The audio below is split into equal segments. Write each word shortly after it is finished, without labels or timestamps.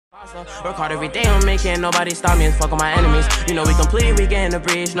Work hard every day on making nobody stop me and fuck on my enemies. You know we complete, we get in the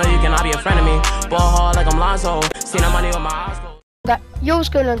breach. No, you cannot be a friend of me. Ball hard like I'm Lonzo. See that money with my eyes closed. Yo, what's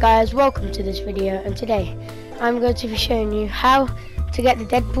going on, guys? Welcome to this video, and today I'm going to be showing you how to get the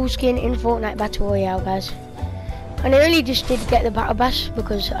Deadpool skin in Fortnite Battle Royale, guys. And I only just did get the Battle Bash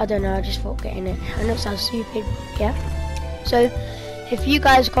because I don't know, I just thought getting it. I know it sounds stupid, but yeah. So if you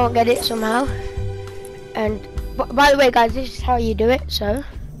guys can't get it somehow, and by the way, guys, this is how you do it. So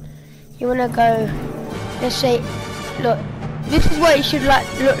you wanna go, let's say, look, this is what it should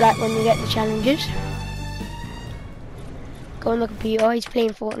look like when you get the challenges. Go on the computer, he's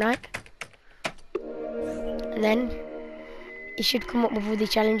playing Fortnite, and then it should come up with all the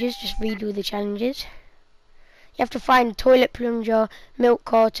challenges. Just read all the challenges. You have to find toilet plunger, milk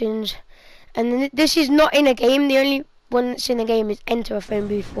cartons, and then this is not in a game. The only one that's in a game is enter a phone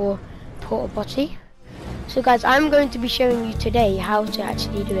booth or porta potty. So guys, I'm going to be showing you today how to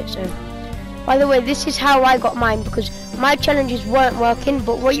actually do it. So by the way, this is how I got mine because my challenges weren't working.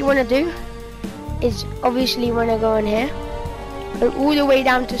 But what you want to do is obviously you want to go in here, go all the way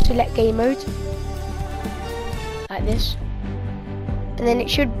down to select game mode, like this. And then it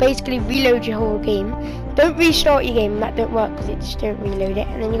should basically reload your whole game. Don't restart your game, that don't work because it just don't reload it.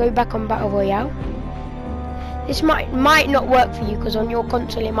 And then you go back on Battle Royale. This might not work for you because on your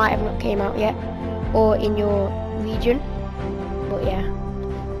console it might have not came out yet, or in your region. But yeah,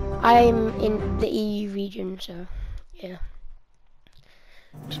 I'm in the EU region, so yeah.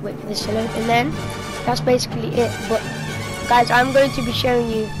 Just wait for this to load, and then that's basically it. But guys, I'm going to be showing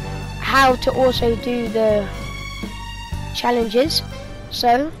you how to also do the challenges.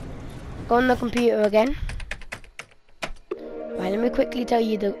 So go on the computer again. Right, let me quickly tell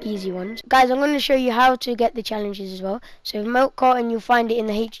you the easy ones. Guys, I'm going to show you how to get the challenges as well. So milk carton, you'll find it in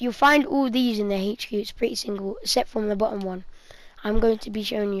the you'll find all these in the HQ. It's pretty single, except from the bottom one. I'm going to be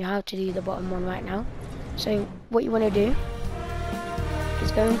showing you how to do the bottom one right now. So what you want to do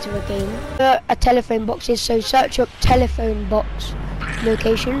is go into a game. A telephone boxes, so search up telephone box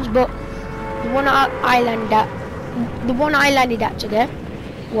locations. But the one I landed at today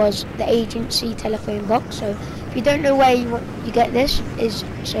was the agency telephone box. So if you don't know where you get this is,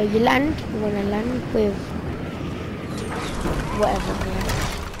 so you want to land with whatever.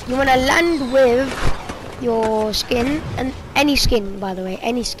 You want to land with your skin, and any skin, by the way,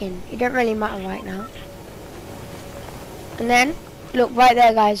 any skin. It don't really matter right now. And then look right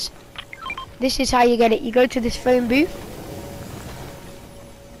there, guys. This is how you get it. You go to this phone booth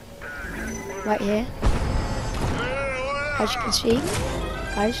right here. As you can see,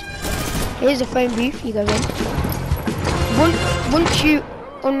 guys, here's the phone booth. You go in. Once you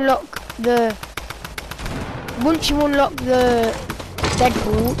unlock the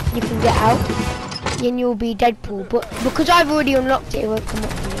Deadpool, you can get out, and you'll be Deadpool. But because I've already unlocked it, it won't come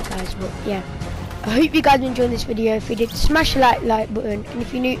up for me, guys. But yeah, I hope you guys enjoyed this video. If you did, smash the like button, and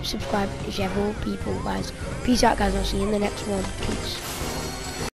if you're new, subscribe. If you have all people, guys. Peace out, guys. I'll see you in the next one. Peace.